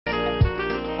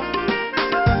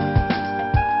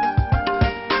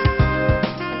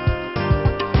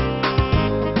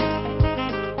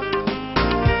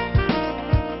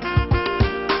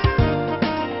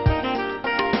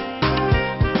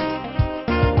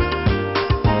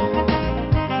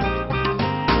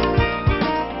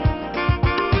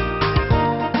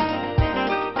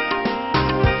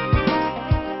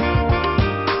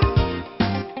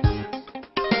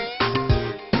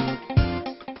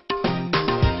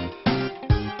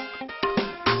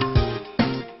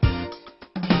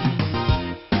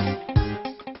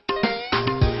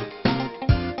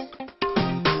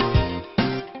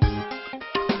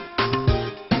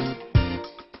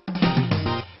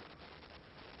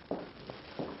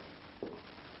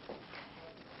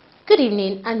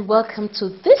evening and welcome to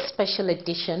this special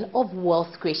edition of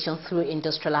Wealth Creation Through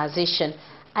Industrialization.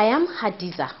 I am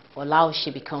Hadiza,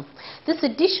 Olaosebikan. This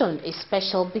edition is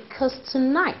special because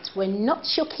tonight we're not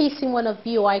showcasing one of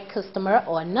BOI customer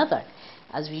or another,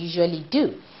 as we usually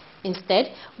do.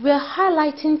 Instead, we're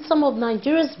highlighting some of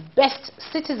Nigeria's best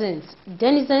citizens,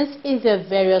 denizens in their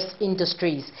various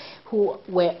industries, who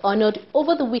were honored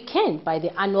over the weekend by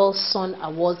the annual Sun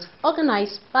Awards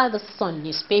organized by the Sun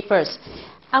newspapers.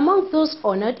 Among those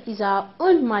honored is our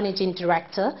own Managing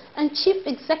Director and Chief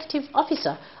Executive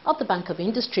Officer of the Bank of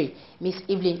Industry, Ms.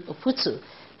 Evelyn Oputu.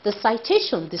 The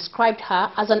citation described her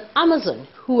as an Amazon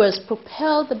who has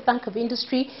propelled the Bank of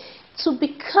Industry to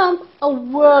become a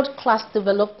world-class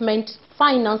development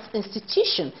finance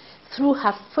institution through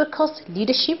her focused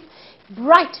leadership,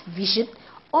 bright vision,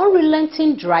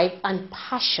 unrelenting drive and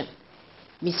passion.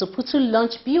 Ms. Oputu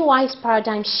launched BOI's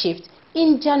paradigm shift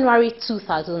in January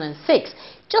 2006.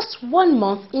 Just 1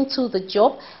 month into the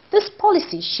job, this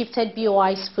policy shifted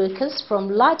BOI's focus from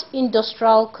large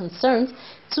industrial concerns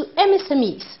to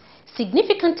MSMEs,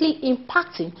 significantly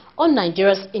impacting on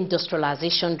Nigeria's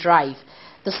industrialization drive.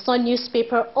 The Sun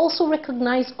newspaper also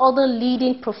recognized other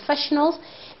leading professionals,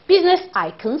 business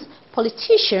icons,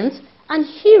 politicians, and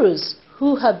heroes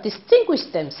who have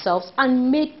distinguished themselves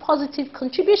and made positive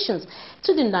contributions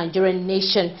to the Nigerian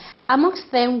nation.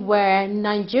 Amongst them were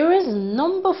Nigeria's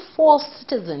number 4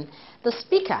 citizen, the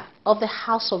Speaker of the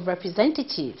House of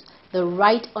Representatives, the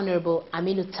Right Honorable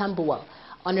Aminu Tambuwal,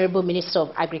 Honorable Minister of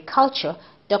Agriculture,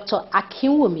 Dr.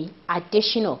 Akinwumi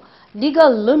Adeshino,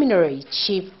 Legal Luminary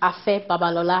Chief Afe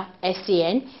Babalola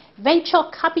SAN, Venture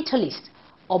Capitalist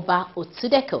Oba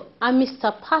Otudeko, and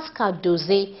Mr. Pascal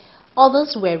Doze.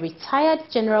 Others were retired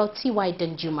General T.Y.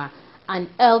 Danjuma and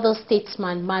elder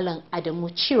statesman Malang Adamu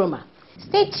Chiroma.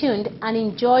 Stay tuned and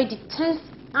enjoy the 10th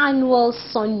Annual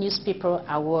Sun Newspaper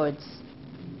Awards.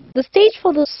 The stage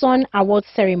for the Sun Awards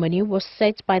ceremony was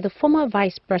set by the former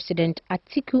Vice President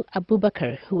Atiku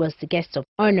Abubakar, who was the guest of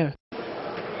honor.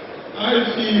 I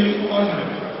feel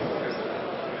honored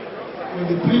with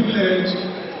the privilege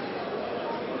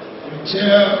to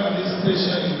chair this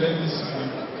special event this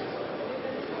week,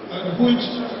 at which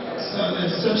some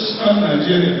exceptional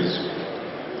Nigerians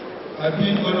have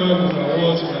been honored with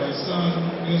awards by the Sun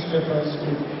Newspapers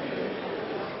Group.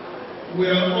 We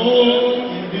are all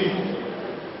indeed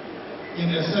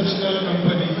in exceptional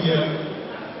company here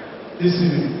this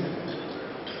evening.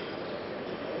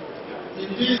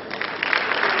 Indeed,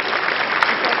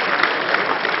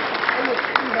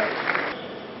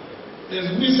 as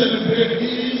we celebrate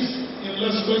these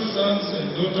illustrious sons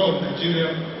and daughters of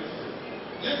Nigeria,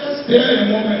 let us spare a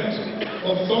moment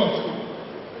of thought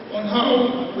on how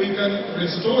we can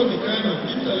restore the kind of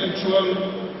intellectual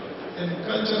and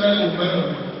cultural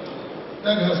environment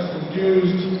that has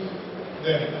produced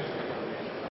them.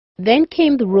 Then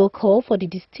came the roll call for the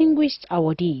distinguished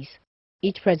awardees.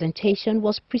 Each presentation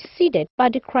was preceded by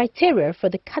the criteria for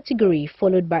the category,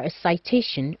 followed by a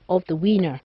citation of the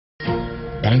winner.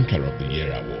 Banker of the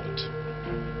Year Award.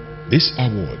 This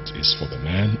award is for the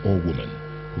man or woman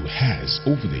who has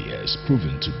over the years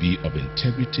proven to be of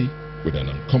integrity with an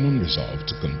uncommon resolve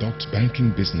to conduct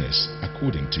banking business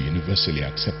according to universally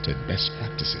accepted best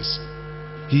practices.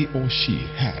 He or she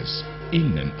has,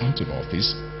 in and out of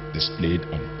office, displayed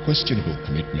unquestionable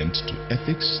commitment to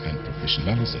ethics and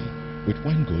professionalism with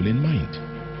one goal in mind: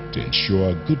 to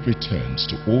ensure good returns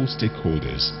to all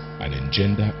stakeholders and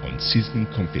engender unceasing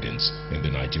confidence in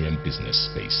the Nigerian business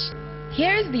space.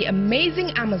 Here's the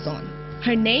amazing Amazon.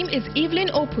 Her name is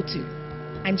Evelyn Oputu,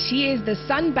 and she is the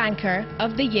Sun Banker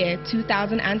of the Year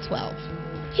 2012.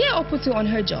 Here Oputu on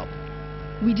her job.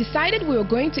 We decided we were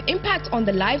going to impact on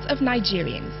the lives of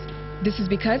Nigerians. This is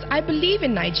because I believe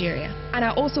in Nigeria, and I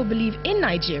also believe in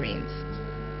Nigerians.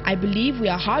 I believe we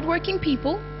are hardworking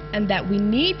people and that we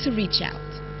need to reach out.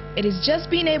 It is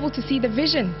just being able to see the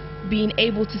vision, being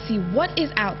able to see what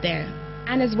is out there,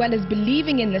 and as well as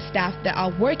believing in the staff that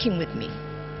are working with me.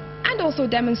 And also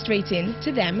demonstrating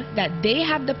to them that they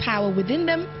have the power within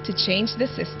them to change the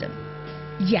system.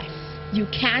 Yes, you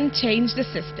can change the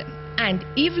system, and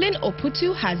Evelyn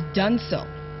Oputu has done so.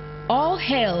 All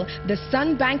hail the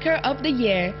Sun Banker of the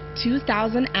Year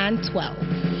 2012.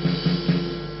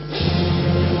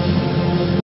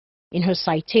 In her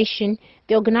citation,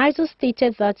 the organizer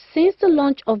stated that since the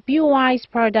launch of BOI's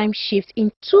paradigm shift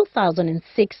in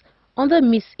 2006 under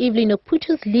Ms. Evelyn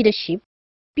Oputu's leadership,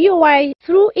 BOI,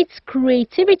 through its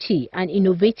creativity and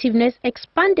innovativeness,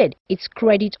 expanded its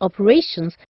credit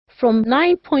operations from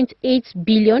 9.8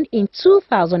 billion in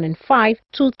 2005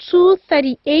 to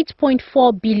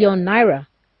 238.4 billion naira.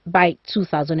 by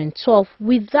 2012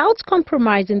 without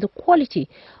compromising the quality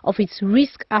of its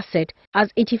risk asset,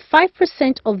 as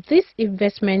 85% of these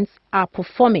investments are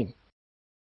performing.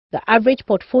 The average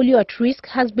portfolio at risk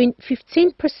has been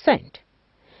 15%.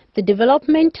 The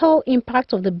developmental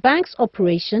impact of the bank's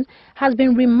operation has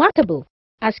been remarkable,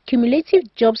 as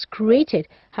cumulative jobs created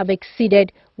have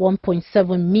exceeded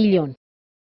 1.7 million.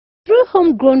 Through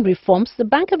homegrown reforms, the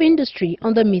Bank of Industry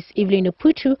under Ms. Evelyn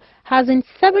Oputu has in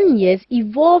 7 years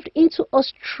evolved into a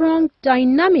strong,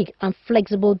 dynamic and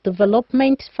flexible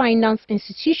development finance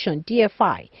institution,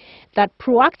 DFI, that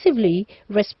proactively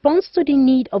responds to the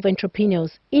need of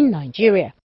entrepreneurs in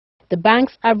Nigeria. The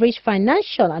bank's average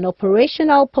financial and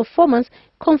operational performance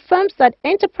confirms that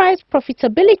enterprise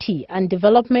profitability and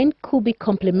development could be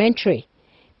complementary.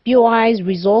 BOI's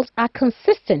results are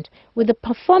consistent with the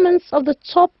performance of the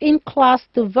top in-class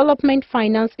development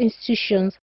finance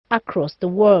institutions across the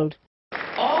world.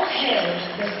 All hail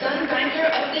the Sun Banker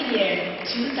of the Year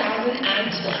 2012.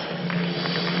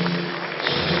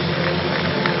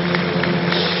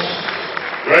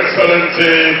 Your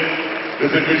Excellency,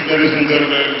 distinguished ladies and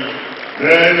gentlemen,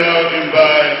 may I now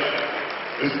invite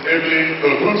Ms. Evelyn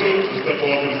Oputu to step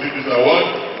forward to receive this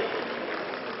award.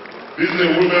 This is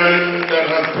a woman that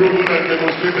has proven and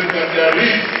demonstrated that there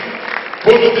is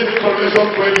positive correlation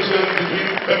coefficient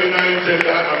between feminine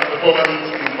gender and performance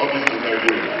in office in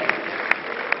Nigeria.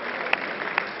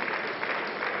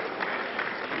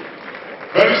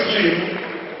 Very slim,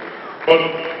 but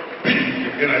big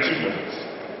in achievements.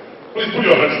 Please put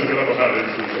your hands together for her,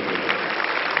 ladies and gentlemen.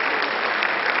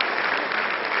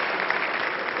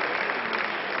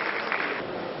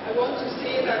 I want to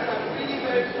say that I'm really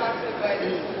very flattered by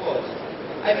this award.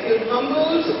 I feel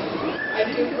humbled, I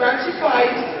feel gratified,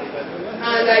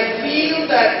 and I feel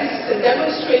that this is a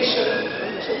demonstration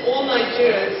to all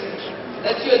Nigerians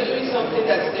that you are doing something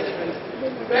that's different.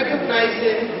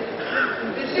 Recognizing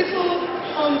the little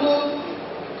humble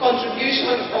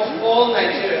contribution of all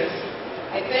Nigerians.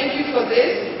 I thank you for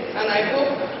this, and I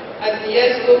hope as the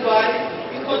years go by,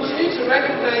 you continue to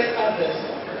recognize others.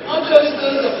 Not just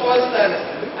those of us that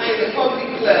are in the public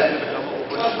clerk,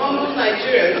 but humble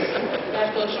Nigerians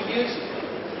that contribute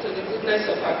to the goodness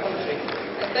of our country.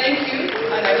 I thank you,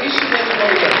 and I wish you many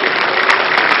more years.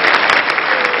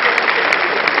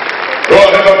 Go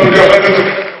ahead and put your hands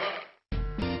together.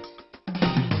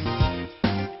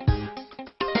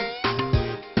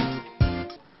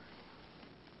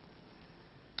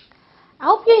 I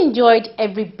hope you enjoyed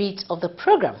every bit of the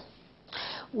program.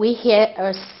 We here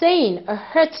are saying a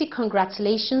hearty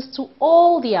congratulations to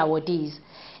all the awardees.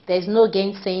 There is no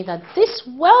gainsaying that these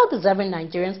well-deserving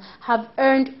Nigerians have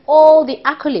earned all the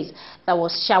accolades that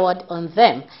was showered on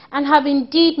them and have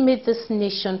indeed made this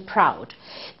nation proud.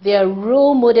 They are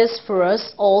role models for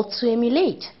us all to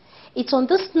emulate. It's on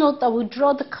this note that we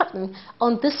draw the curtain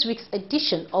on this week's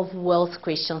edition of Wealth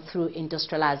Creation Through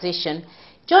Industrialization.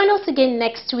 Join us again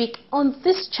next week on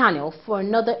this channel for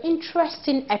another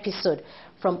interesting episode.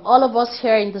 From all of us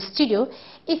here in the studio,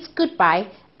 it's goodbye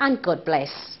and God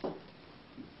bless.